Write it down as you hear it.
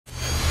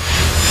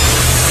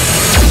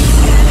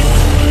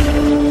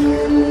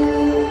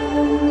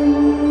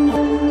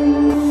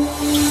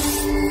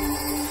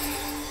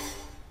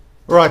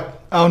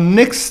Our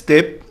next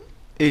step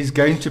is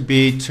going to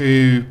be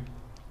to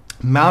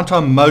mount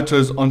our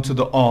motors onto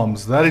the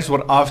arms. That is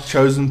what I've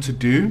chosen to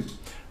do,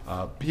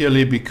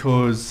 purely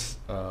because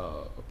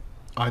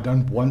I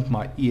don't want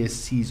my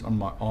ESCs on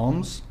my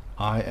arms.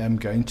 I am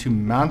going to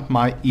mount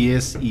my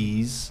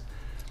ESCs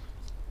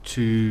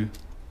to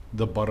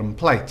the bottom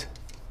plate.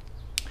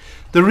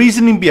 The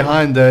reasoning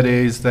behind that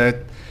is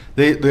that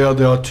there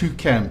are two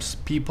camps: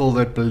 people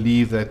that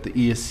believe that the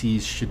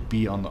ESCs should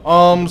be on the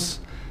arms,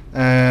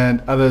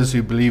 and others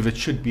who believe it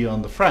should be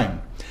on the frame.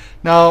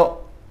 Now,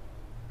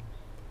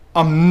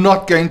 I'm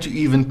not going to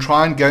even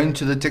try and go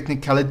into the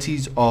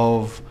technicalities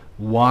of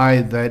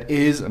why that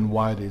is and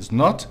why it is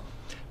not,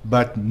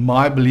 but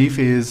my belief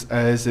is,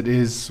 as it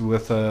is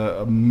with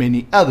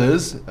many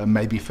others,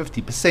 maybe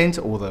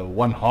 50% or the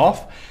one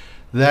half,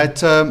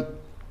 that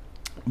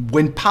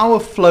when power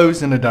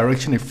flows in a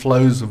direction, it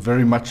flows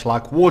very much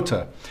like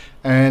water.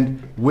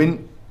 And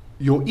when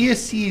your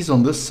ESC is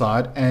on this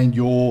side and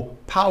your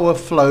power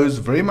flows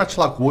very much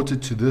like water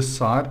to this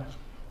side,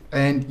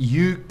 and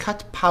you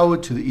cut power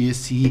to the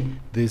ESC,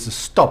 there's a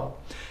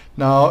stop.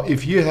 Now,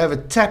 if you have a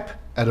tap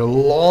at a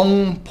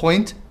long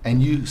point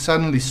and you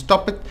suddenly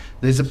stop it,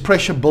 there's a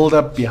pressure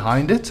buildup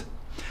behind it,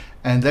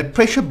 and that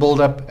pressure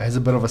buildup has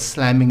a bit of a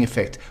slamming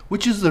effect,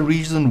 which is the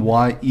reason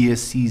why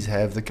ESCs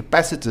have the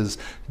capacitors,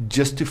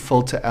 just to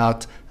filter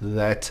out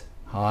that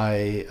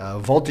high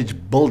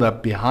voltage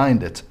buildup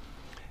behind it.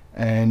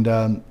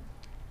 And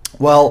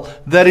well,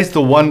 that is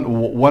the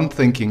one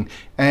thinking.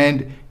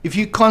 And if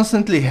you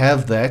constantly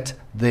have that,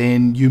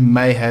 then you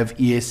may have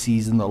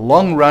ESCs in the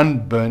long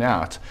run burn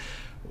out.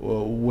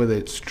 Whether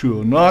it's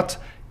true or not,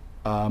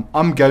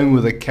 I'm going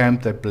with a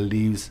camp that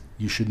believes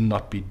you should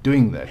not be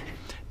doing that.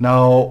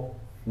 Now,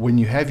 when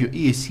you have your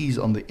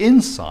ESCs on the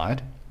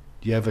inside,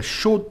 you have a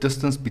short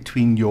distance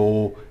between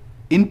your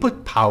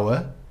input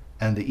power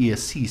and the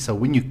ESC. So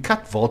when you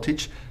cut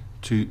voltage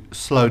to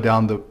slow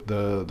down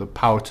the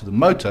power to the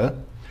motor,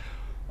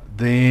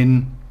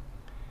 then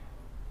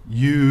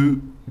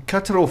you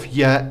cut it off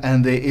here,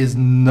 and there is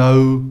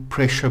no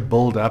pressure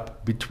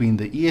buildup between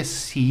the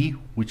ESC,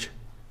 which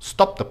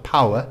stopped the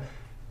power,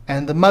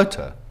 and the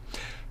motor.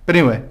 But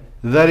anyway,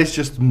 that is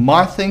just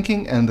my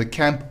thinking and the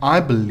camp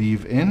I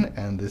believe in,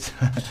 and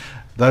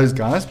those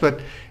guys. But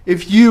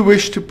if you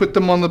wish to put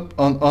them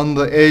on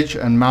the edge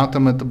and mount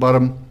them at the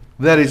bottom,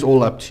 that is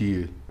all up to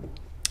you.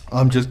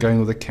 I'm just going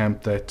with a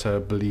camp that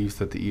believes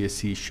that the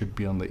ESC should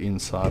be on the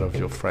inside of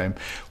your frame,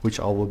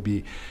 which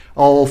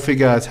I'll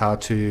figure out how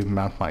to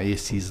mount my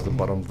ESCs at the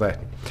bottom of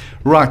that.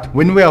 Right,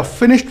 when we are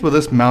finished with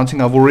this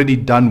mounting, I've already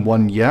done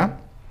one here,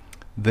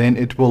 then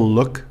it will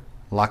look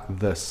like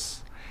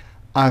this.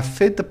 I've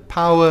fed the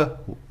power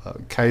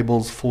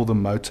cables for the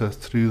motor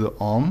through the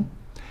arm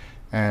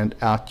and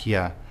out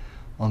here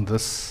on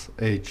this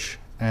edge,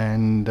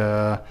 and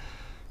I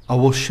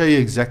will show you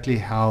exactly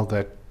how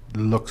that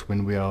looks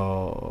when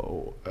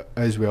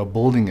as we are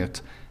building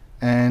it.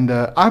 And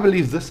I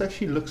believe this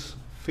actually looks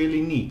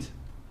fairly neat.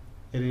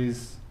 It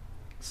is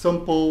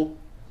simple,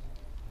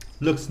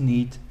 looks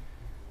neat,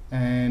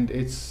 and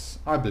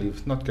I believe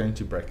it's not going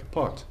to break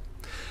apart.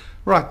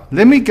 Right,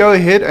 let me go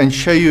ahead and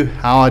show you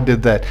how I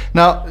did that.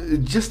 Now,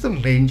 just to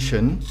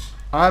mention,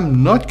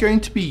 I'm not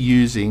going to be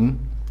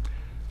using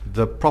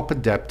the prop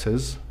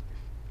adapters,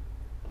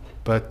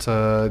 but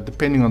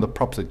depending on the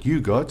props that you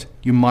got,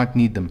 you might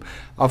need them.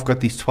 I've got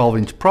these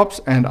 12-inch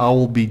props, and I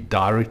will be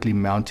directly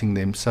mounting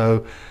them,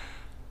 so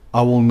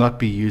I will not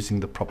be using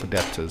the prop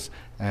adapters,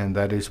 and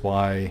that is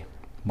why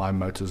my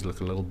motors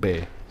look a little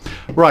bare.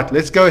 Right,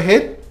 let's go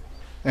ahead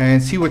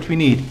and see what we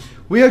need.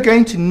 We are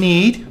going to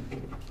need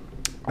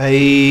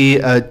a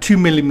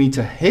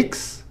 2mm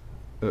hex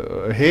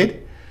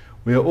head.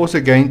 We are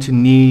also going to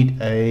need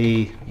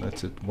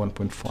that's at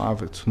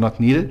 1.5, it's not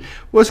needed.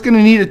 We're also going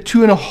to need a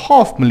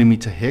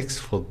 2.5mm hex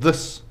for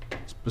this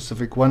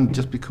specific one,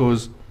 just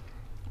because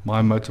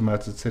my motor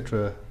mounts,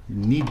 etc.,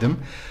 need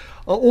them.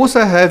 I'll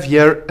also have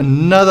here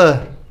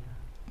another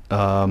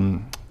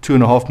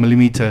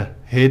 2.5mm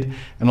head,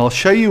 and I'll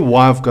show you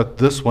why I've got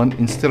this one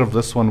instead of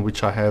this one,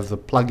 which I have the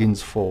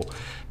plugins for,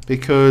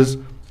 because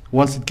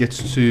once it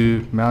gets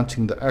to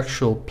mounting the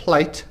actual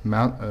plate,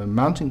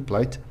 mounting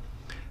plate,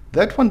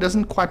 that one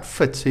doesn't quite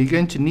fit, so you're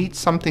going to need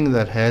something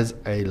that has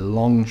a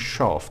long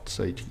shaft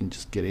so you can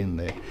just get in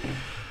there.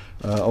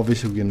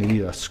 Obviously we're going to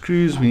need our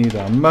screws, we need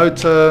our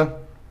motor.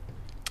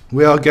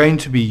 We are going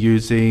to be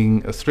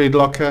using a thread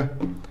locker,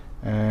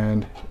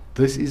 and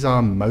this is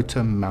our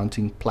motor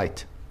mounting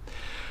plate.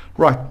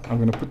 Right, I'm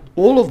going to put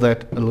all of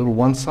that a little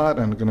one side,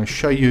 and I'm going to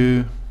show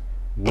you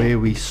where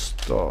we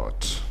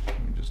start.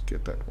 Let me just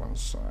get that one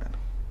side.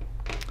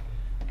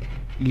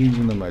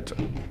 Using the motor.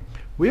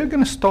 We are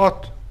going to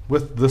start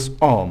with this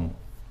arm.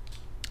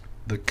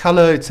 The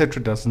color,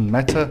 etc., doesn't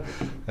matter.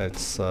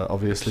 It's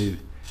obviously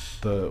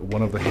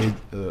one of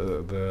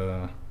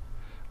the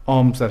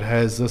arms that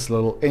has this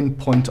little end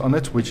point on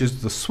it, which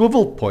is the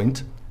swivel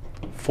point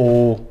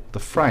for the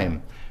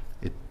frame.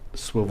 It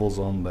swivels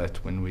on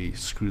that when we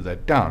screw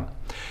that down.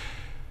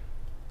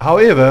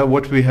 However,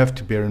 what we have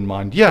to bear in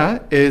mind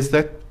here is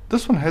that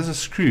this one has a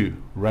screw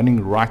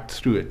running right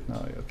through it.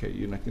 Now, okay,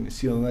 you're not going to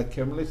see it on that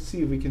camera. Let's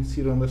see if we can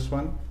see it on this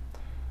one.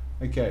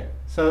 Okay,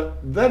 so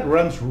that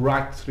runs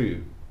right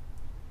through.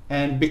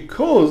 And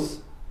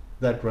because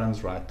that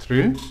runs right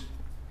through,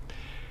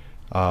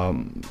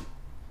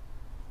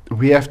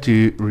 we have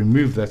to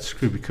remove that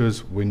screw,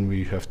 because when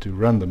we have to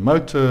run the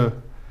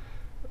motor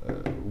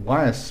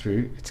wires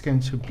through, it's going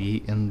to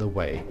be in the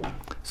way.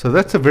 So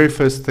that's the very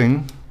first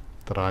thing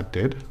that I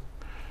did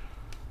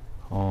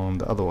on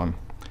the other one.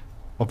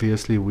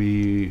 Obviously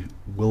we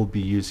will be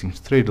using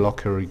thread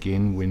locker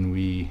again when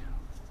we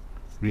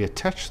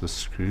reattach the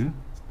screw,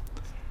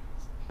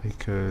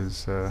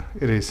 because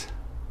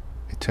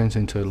it turns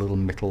into a little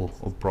metal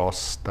or brass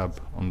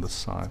stub on the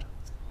side.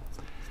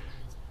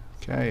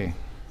 Okay,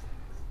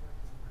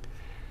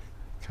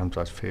 comes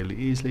out fairly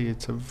easily.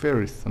 It's a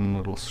very thin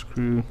little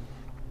screw.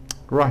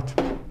 Right,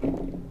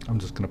 I'm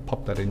just going to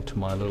pop that into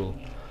my little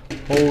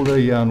holder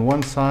here on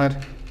one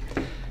side.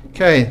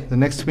 Okay, the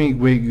next thing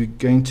we're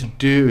going to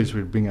do is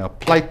we bring our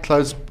plate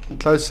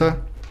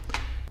closer.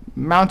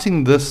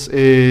 Mounting this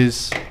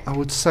is, I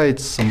would say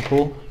it's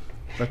simple,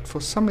 but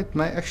for some it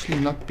may actually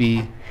not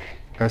be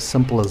as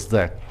simple as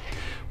that.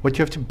 What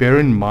you have to bear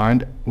in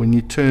mind when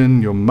you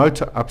turn your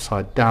motor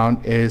upside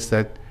down is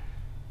that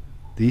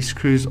these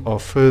screws are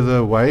further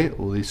away,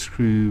 or these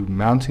screw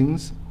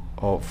mountings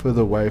are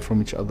further away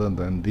from each other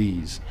than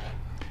these.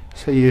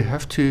 So you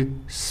have to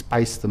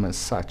space them as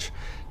such.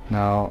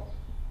 Now,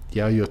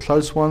 yeah, your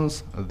close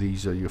ones,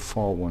 these are your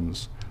far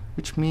ones,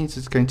 which means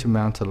it's going to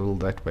mount a little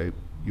that way.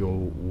 Your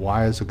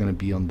wires are going to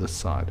be on this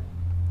side.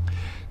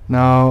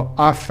 Now,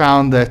 I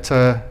found that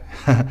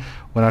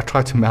when I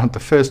tried to mount the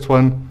first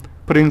one,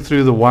 putting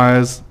through the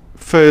wires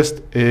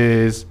first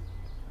is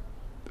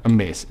a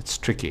mess. It's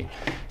tricky.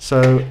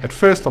 So at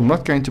first I'm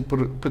not going to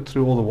put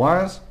through all the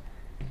wires.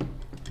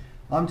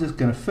 I'm just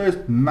going to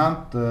first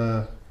mount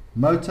the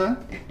motor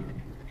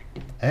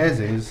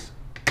as is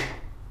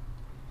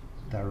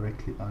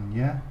directly on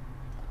here,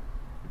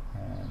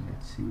 and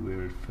let's see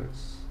where it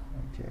fits.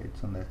 Okay,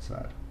 it's on that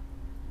side.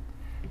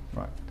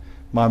 Right,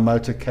 my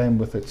motor came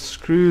with its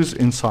screws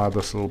inside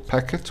this little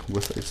packet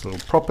with its little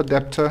prop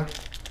adapter.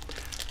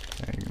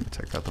 Okay, you're going to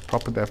take out the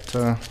prop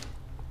adapter.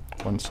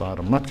 One side,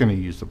 I'm not going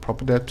to use the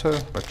prop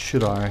adapter, but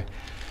should I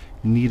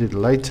need it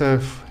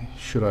later,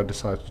 should I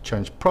decide to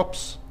change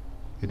props,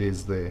 it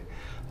is there.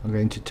 I'm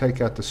going to take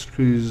out the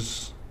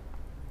screws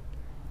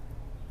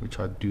which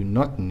I do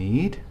not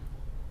need.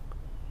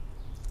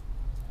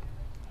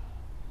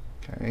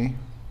 Okay,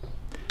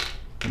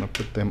 I'm going to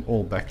put them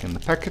all back in the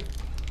packet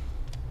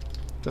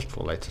just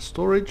for later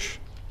storage,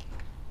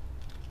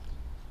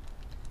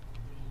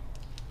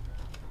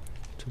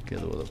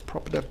 together with a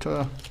prop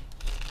adapter.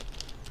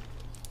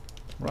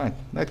 Right,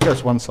 that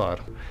goes one side.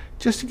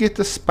 Just to get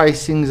the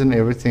spacings and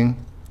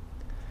everything,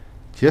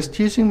 just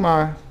using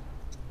my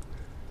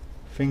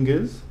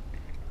fingers,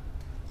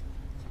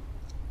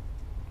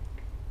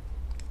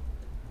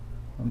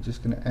 I'm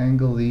just going to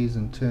angle these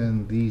and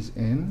turn these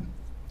in,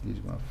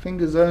 using my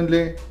fingers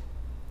only,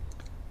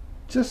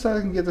 just so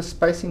I can get the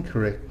spacing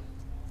correct.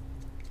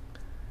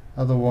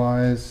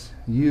 Otherwise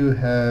you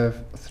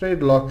have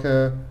thread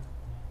locker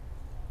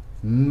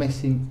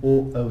messing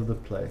all over the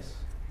place.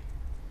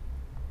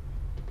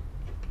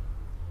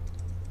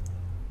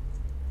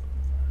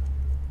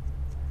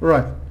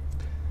 Right,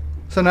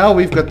 so now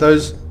we've got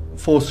those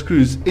 4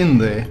 screws in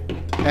there,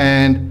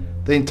 and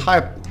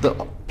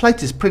the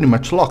plate is pretty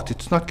much locked.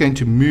 It's not going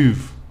to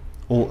move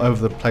all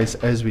over the place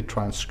as we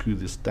try and screw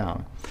this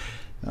down.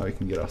 Now we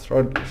can get our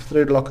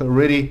thread locker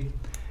ready,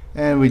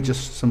 and we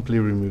just simply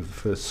remove the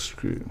first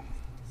screw.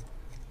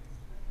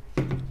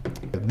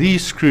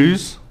 These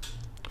screws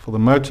for the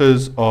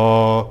motors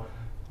are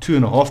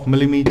 2.5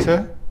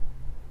 millimeter.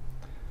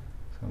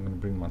 So I'm going to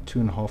bring my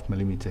 2.5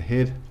 millimeter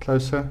head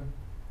closer.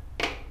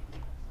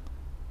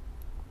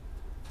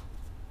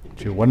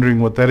 If you're wondering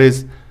what that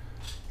is,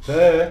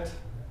 that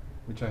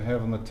which I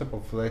have on the tip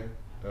of that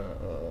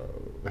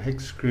the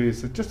hex screw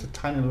is just a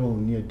tiny little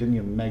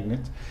neodymium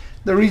magnet.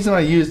 The reason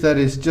I use that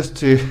is just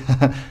to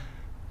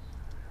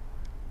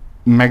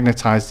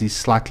magnetize these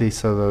slightly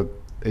so that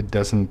it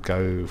doesn't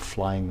go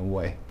flying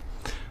away.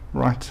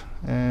 Right,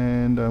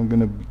 and I'm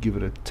going to give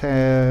it a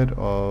tad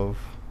of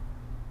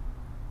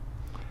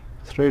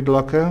thread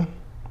locker.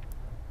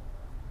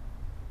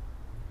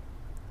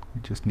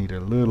 We just need a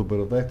little bit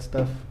of that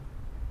stuff.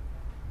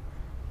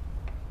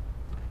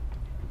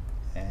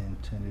 And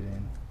turn it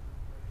in.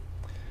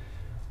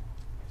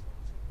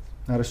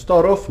 Now to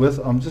start off with,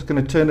 I'm just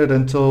going to turn it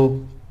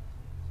until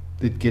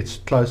it gets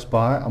close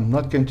by. I'm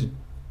not going to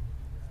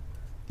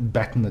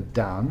batten it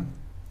down,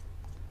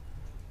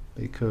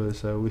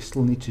 because we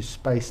still need to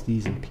space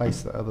these and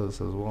place the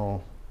others as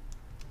well.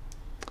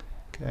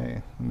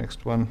 Okay,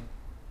 next one.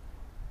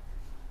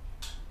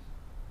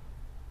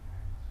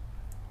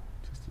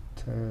 Just a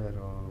tad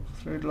of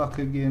thread lock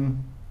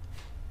again.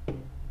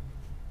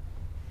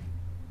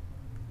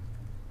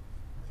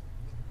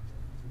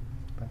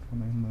 That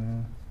one in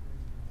there.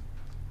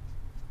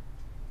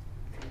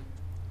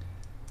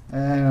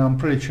 And I'm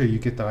pretty sure you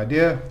get the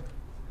idea.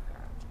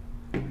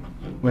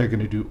 We're going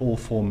to do all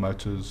 4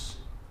 motors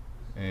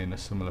in a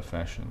similar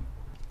fashion.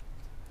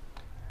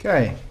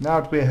 Okay,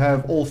 now that we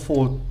have all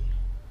 4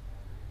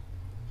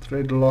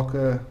 thread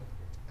locker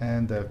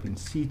and they've been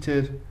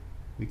seated,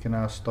 we can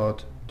now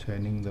start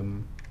turning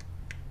them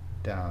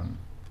down.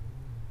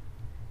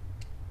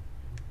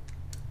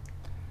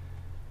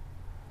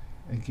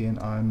 Again,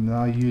 I'm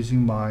now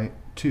using my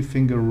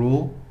 2-finger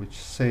rule, which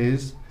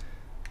says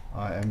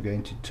I am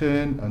going to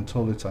turn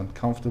until it's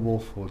uncomfortable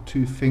for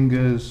 2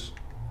 fingers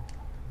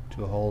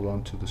to hold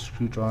on to the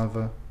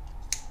screwdriver.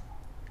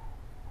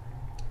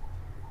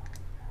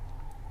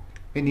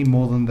 Any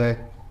more than that,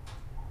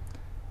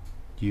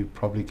 you're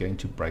probably going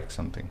to break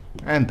something,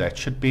 and that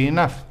should be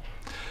enough.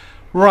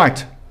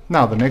 Right,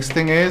 now the next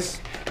thing is,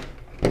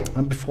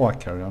 and before I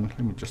carry on, let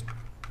me just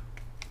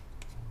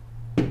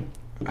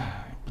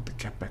put the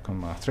cap back on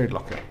my thread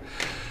locker.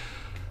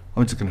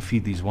 I'm just going to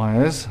feed these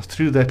wires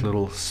through that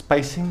little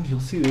spacing.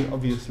 You'll see that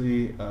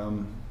obviously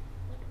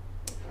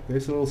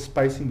there's a little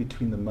spacing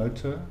between the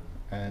motor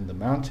and the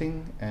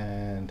mounting,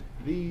 and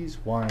these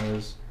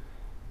wires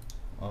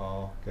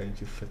are going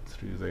to fit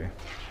through there.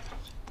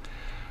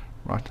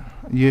 Right,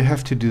 you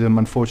have to do them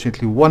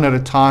unfortunately one at a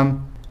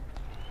time.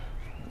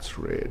 It's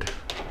red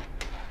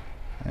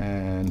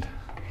and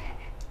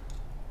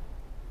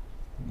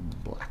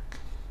black.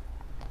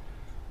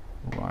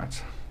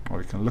 Right, or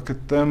we can look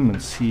at them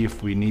and see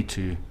if we need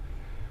to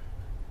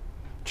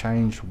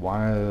change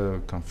wire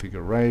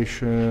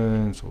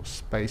configurations or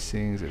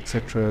spacings,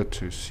 etc.,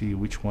 to see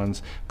which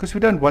ones, because we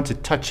don't want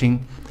it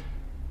touching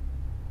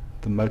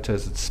the motor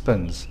as it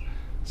spins.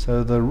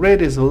 So the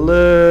red is a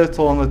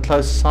little on the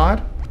close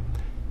side,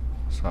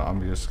 so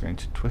I'm just going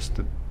to twist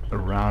it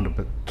around a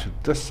bit to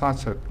this side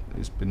so it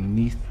is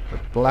beneath the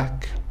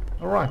black.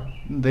 Alright,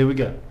 there we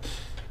go.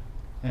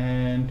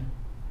 And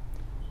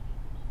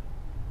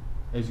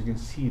as you can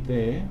see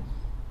there,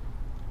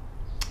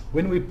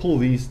 when we pull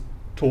these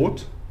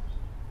taut,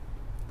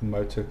 the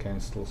motor can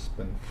still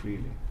spin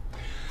freely.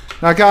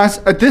 Now guys,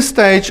 at this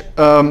stage,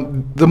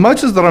 the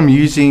motors that I'm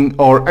using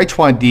are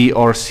HYD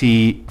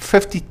RC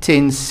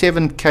 5010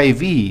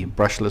 7kV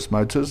brushless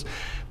motors,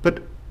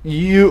 but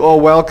you are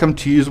welcome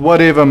to use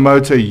whatever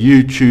motor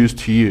you choose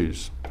to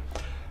use.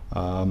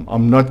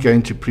 I'm not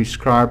going to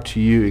prescribe to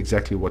you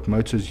exactly what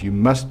motors you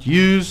must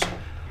use.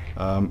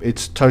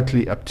 It's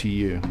totally up to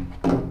you.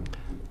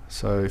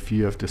 So if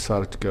you have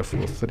decided to go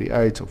for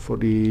 38 or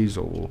 40s,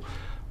 or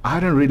I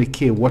don't really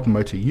care what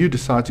motor you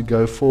decide to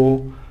go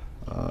for.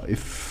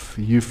 If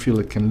you feel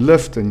it can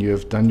lift and you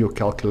have done your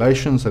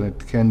calculations and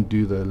it can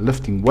do the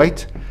lifting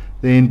weight,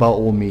 then by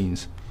all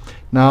means.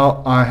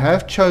 Now I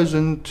have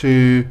chosen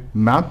to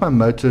mount my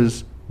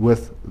motors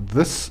with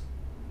this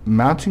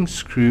mounting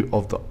screw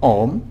of the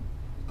arm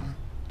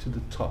to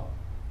the top.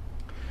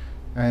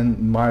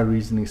 And my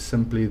reason is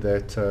simply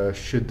that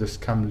should this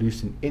come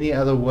loose in any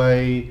other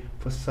way,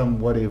 for some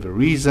whatever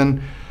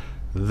reason,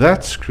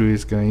 that screw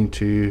is going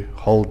to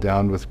hold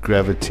down with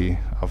gravity.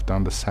 I've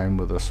done the same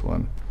with this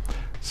one,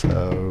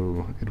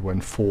 so it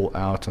won't fall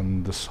out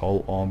and this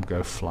whole arm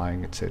go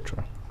flying,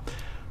 etc.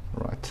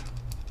 Right,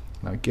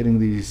 now getting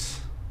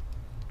these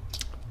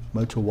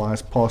motor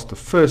wires past the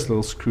first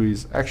little screw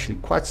is actually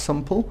quite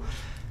simple,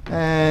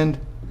 and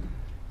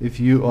if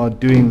you are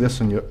doing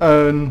this on your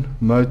own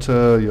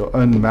motor, your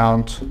own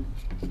mount,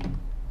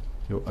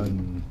 your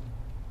own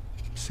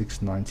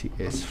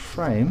 690S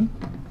frame,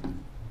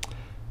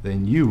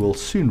 then you will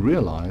soon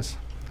realize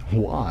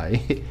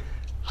why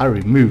I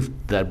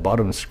removed that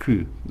bottom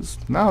screw.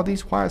 Now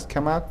these wires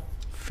come out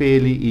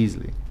fairly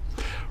easily.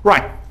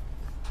 Right,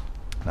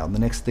 now the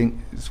next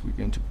thing is we're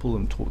going to pull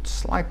them taut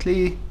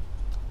slightly,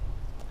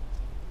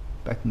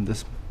 batten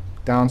this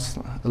down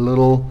a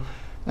little,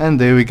 and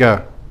there we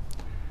go.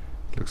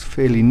 Looks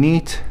fairly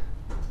neat.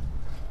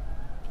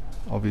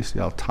 Obviously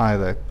I'll tie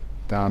that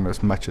down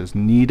as much as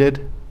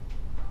needed.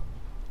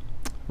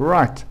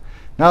 Right,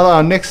 now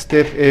our next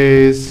step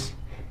is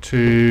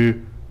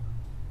to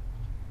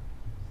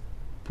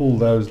pull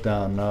those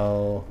down.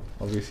 Now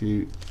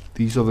obviously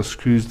these are the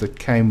screws that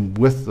came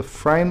with the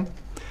frame.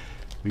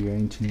 We're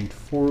going to need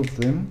 4 of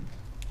them.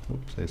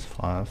 Oops, there's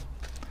 5.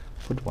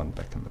 Put one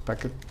back in the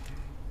packet.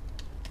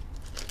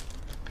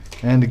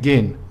 And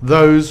again,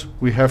 those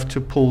we have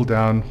to pull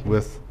down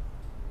with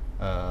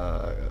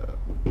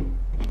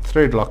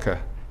thread locker.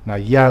 Now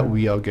yeah,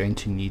 we are going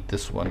to need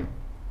this one.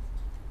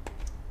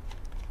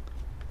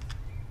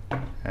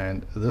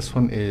 And this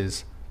one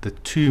is the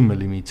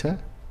 2mm.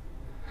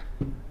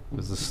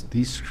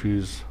 These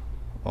screws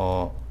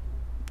are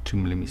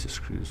 2mm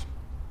screws.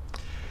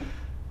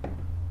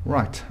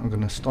 Right, I'm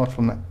going to start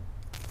from that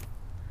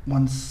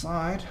one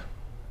side.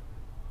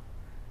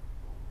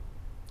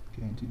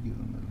 Going to give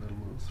them a little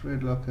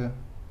thread locker.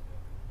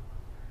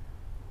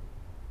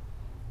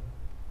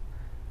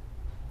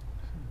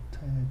 A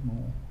tad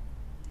more.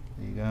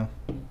 There you go.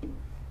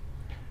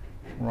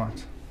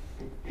 Right.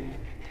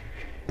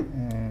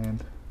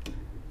 And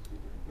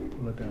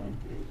pull it down.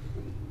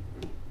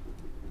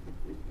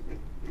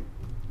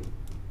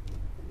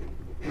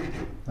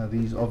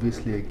 these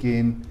obviously,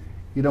 again,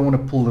 you don't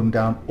want to pull them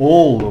down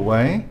all the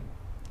way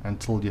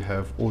until you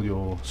have all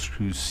your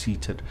screws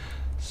seated.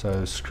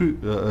 So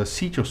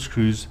seat your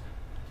screws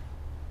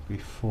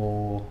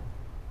before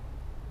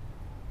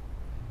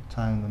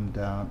tying them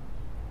down,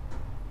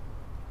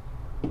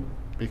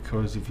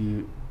 because if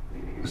you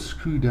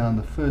screw down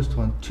the first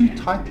one too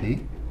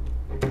tightly,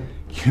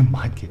 you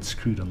might get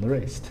screwed on the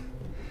rest.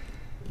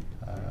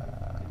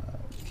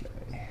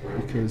 Okay,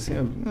 because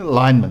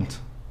alignment.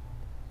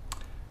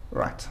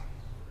 Right.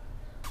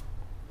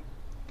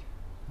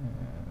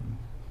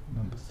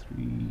 Number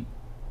 3.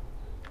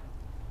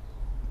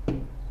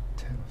 Tail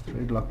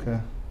thread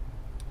locker.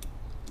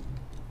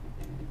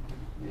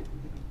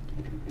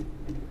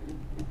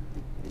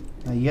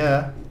 Now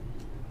here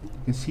you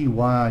can see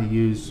why I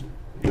use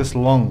this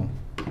long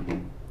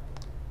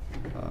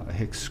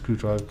hex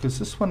screwdriver, because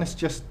this one is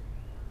just,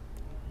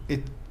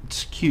 it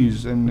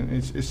skews and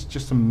it's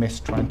just a mess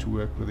trying to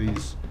work with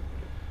these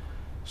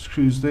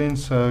screws then.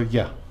 So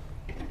yeah,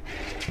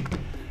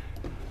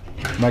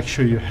 make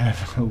sure you have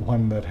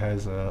one that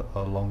has a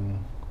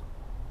long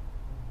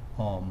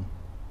arm.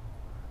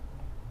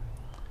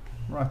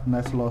 Right, and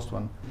that's the last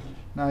one.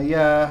 Now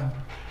yeah,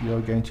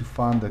 you're going to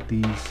find that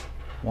these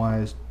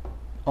wires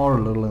are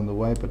a little in the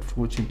way, but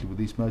fortunately with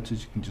these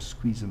motors you can just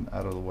squeeze them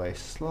out of the way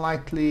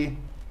slightly.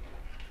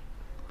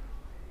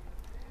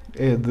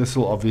 This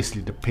will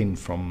obviously depend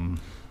from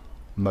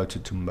motor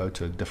to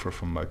motor, differ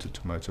from motor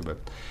to motor,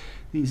 but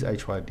these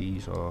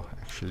HYDs are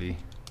actually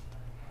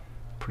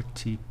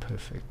pretty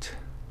perfect,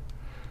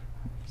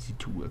 easy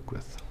to work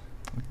with.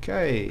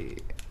 Okay,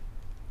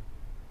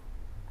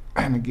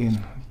 and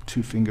again,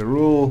 2-finger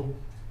rule,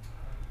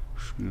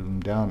 screw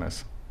them down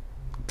as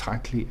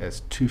tightly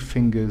as 2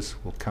 fingers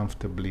will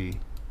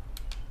comfortably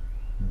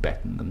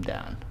batten them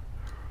down,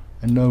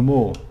 and no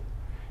more.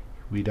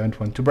 We don't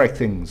want to break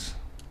things.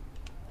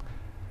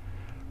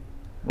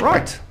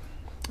 Right,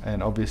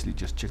 and obviously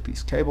just check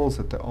these cables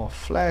that they are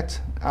flat,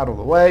 out of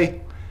the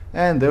way,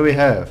 and there we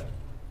have.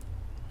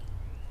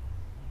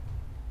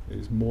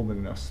 There's more than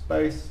enough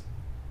space.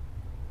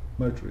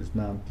 Motor is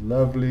mounted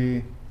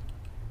lovely,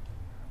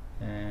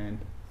 and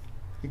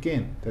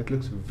again, that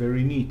looks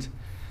very neat.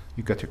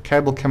 You've got your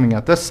cable coming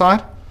out this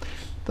side.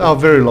 Our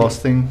very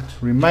last thing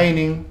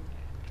remaining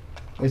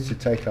is to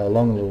take our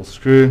long little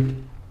screw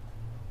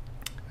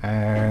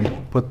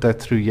and put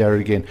that through here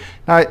again.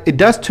 Now it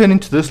does turn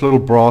into this little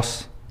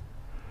brass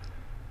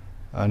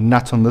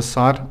nut on this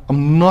side.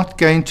 I'm not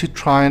going to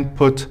try and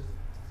put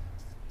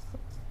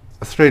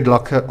a thread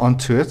locker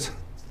onto it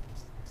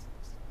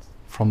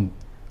from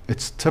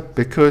its tip,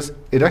 because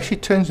it actually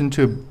turns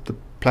into the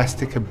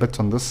plastic a bit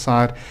on this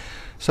side.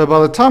 So by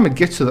the time it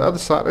gets to the other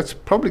side, it's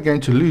probably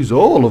going to lose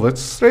all of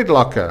its thread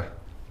locker.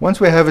 Once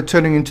we have it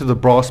turning into the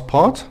brass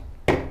part,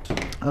 I'm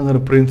going to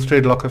put in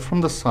thread locker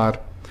from the side,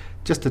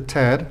 just a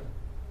tad.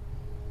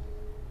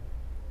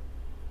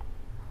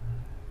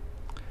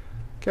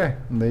 Okay,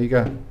 and there you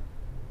go.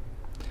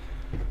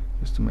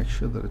 Just to make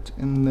sure that it's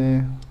in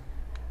there.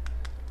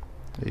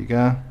 There you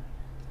go.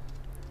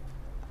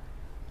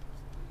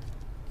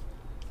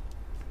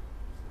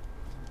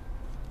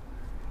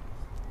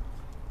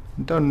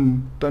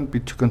 Don't be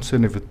too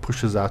concerned if it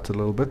pushes out a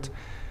little bit.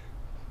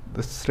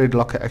 The thread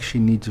locker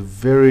actually needs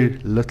very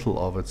little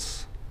of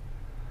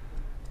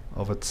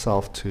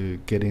itself to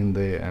get in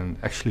there and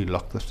actually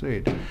lock the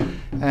thread.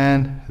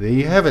 And there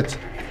you have it.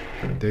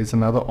 There's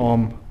another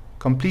arm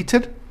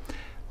completed.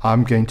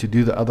 I'm going to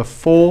do the other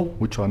 4,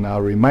 which are now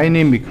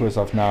remaining, because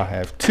I've now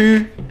have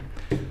 2.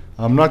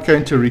 I'm not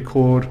going to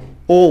record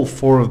all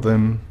 4 of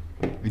them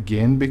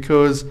again,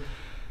 because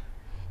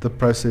the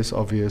process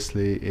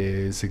obviously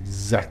is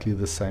exactly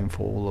the same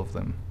for all of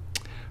them.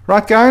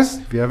 Right guys,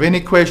 if you have any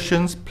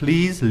questions,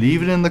 please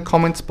leave it in the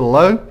comments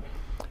below.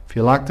 If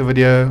you like the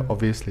video,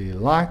 obviously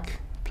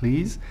like,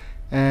 please,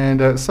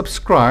 and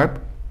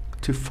subscribe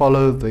to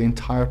follow the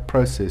entire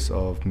process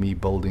of me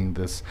building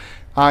this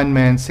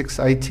Ironman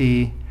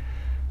 680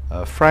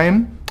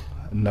 frame,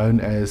 known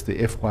as the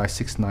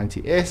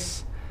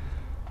FY690S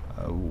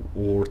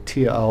or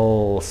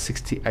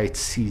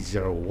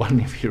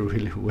TL68C01 if you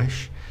really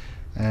wish.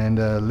 And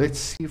let's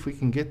see if we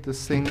can get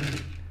this thing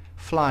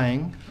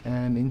flying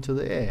and into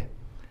the air.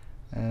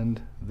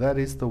 And that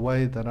is the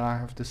way that I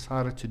have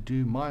decided to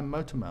do my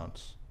motor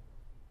mounts.